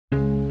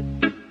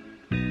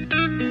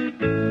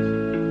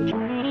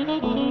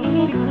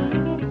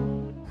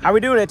How we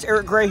doing? It's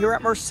Eric Gray here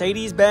at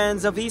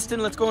Mercedes-Benz of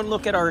Easton. Let's go and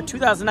look at our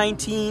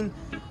 2019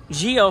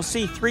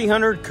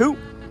 GLC300 Coupe.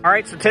 All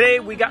right, so today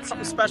we got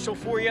something special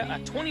for you, a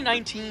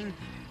 2019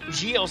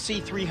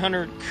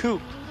 GLC300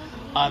 Coupe.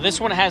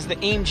 This one has the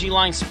AMG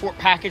line sport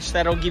package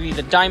that'll give you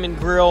the diamond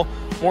grille,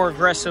 more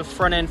aggressive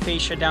front end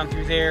fascia down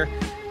through there.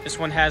 This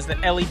one has the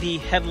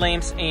LED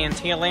headlamps and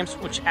tail lamps,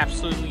 which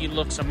absolutely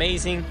looks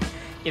amazing.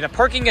 You have a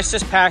parking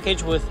assist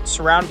package with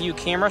surround view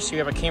camera, so you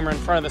have a camera in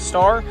front of the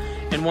star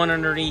and one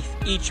underneath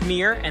each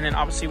mirror, and then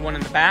obviously one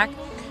in the back.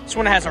 This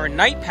one has our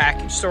night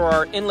package, so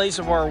our inlays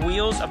of our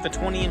wheels of the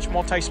 20-inch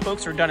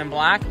multi-spokes are done in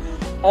black.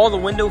 All the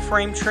window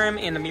frame trim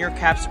and the mirror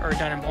caps are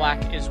done in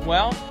black as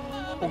well.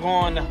 We'll go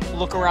on to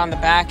look around the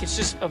back. It's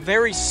just a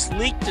very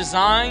sleek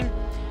design,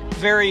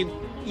 very,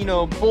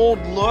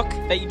 bold look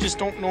that you just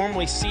don't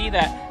normally see,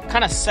 that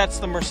kind of sets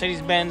the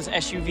Mercedes-Benz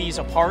SUVs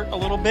apart a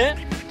little bit.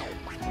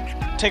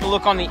 Take a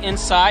look on the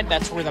inside.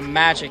 That's where the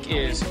magic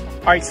is.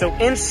 All right, so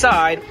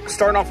inside,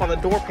 starting off on the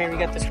door panel,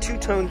 you got this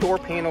two-tone door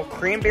panel,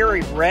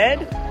 cranberry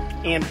red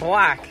and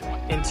black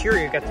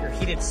interior. You got your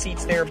heated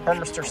seats there,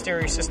 Burmester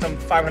stereo system,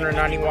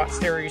 590-watt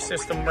stereo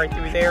system right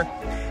through there.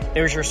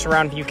 There's your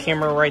surround view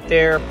camera right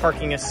there,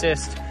 parking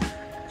assist.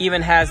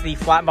 Even has the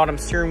flat bottom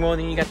steering wheel.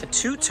 Then you got the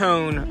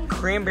two-tone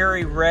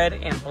cranberry red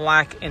and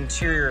black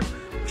interior,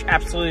 which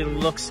absolutely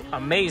looks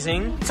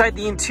amazing. Inside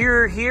the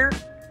interior here,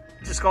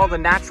 just called the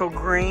natural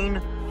grain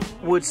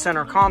wood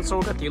center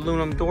console, got the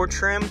aluminum door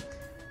trim,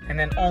 and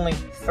then only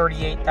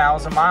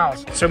 38,000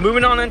 miles. So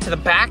moving on into the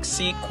back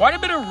seat, quite a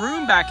bit of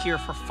room back here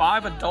for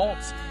 5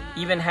 adults.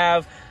 Even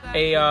have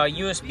a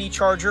USB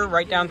charger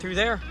right down through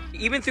there.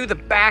 Even through the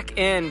back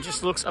end,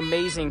 just looks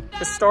amazing.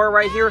 The star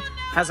right here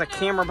has a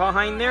camera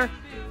behind there,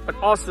 but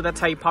also that's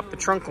how you pop the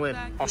trunk lid.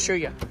 I'll show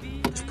you.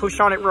 Just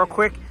push on it real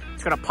quick.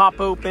 It's gonna pop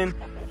open.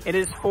 It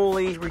is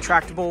fully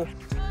retractable.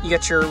 You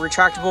got your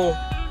retractable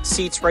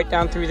seats right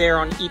down through there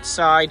on each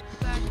side.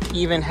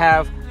 You even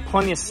have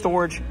plenty of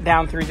storage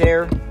down through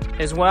there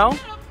as well.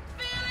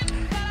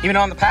 Even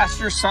on the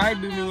passenger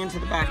side, moving into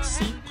the back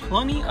seat,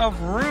 plenty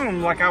of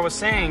room, like I was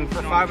saying,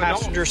 for 5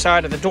 adults. Passenger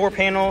side of the door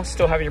panel,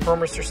 still have your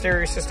Burmester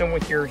stereo system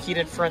with your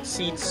heated front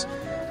seats,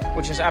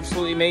 which is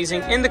absolutely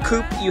amazing. In the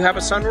coupe, you have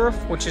a sunroof,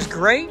 which is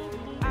great.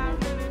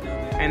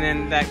 And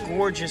then that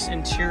gorgeous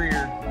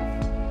interior,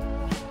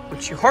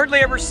 which you hardly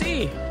ever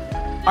see.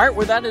 All right,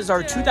 well, that is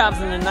our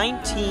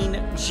 2019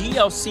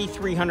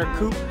 GLC300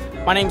 Coupe.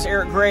 My name's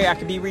Eric Gray. I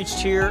can be reached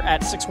here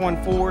at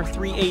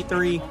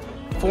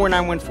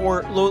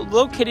 614-383-4914,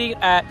 located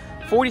at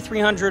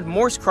 4300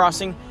 Morse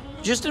Crossing,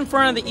 just in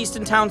front of the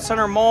Easton Town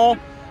Center Mall.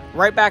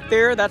 Right back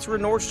there, that's where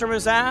Nordstrom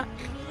is at.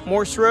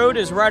 Morse Road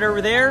is right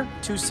over there.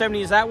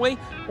 270 is that way.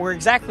 We're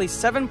exactly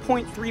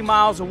 7.3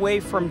 miles away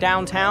from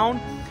downtown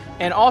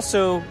and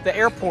also the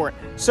airport.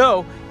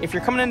 So if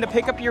you're coming in to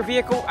pick up your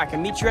vehicle, I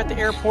can meet you at the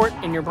airport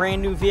in your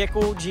brand new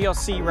vehicle,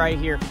 GLC, right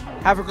here.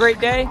 Have a great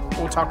day.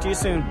 We'll talk to you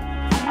soon.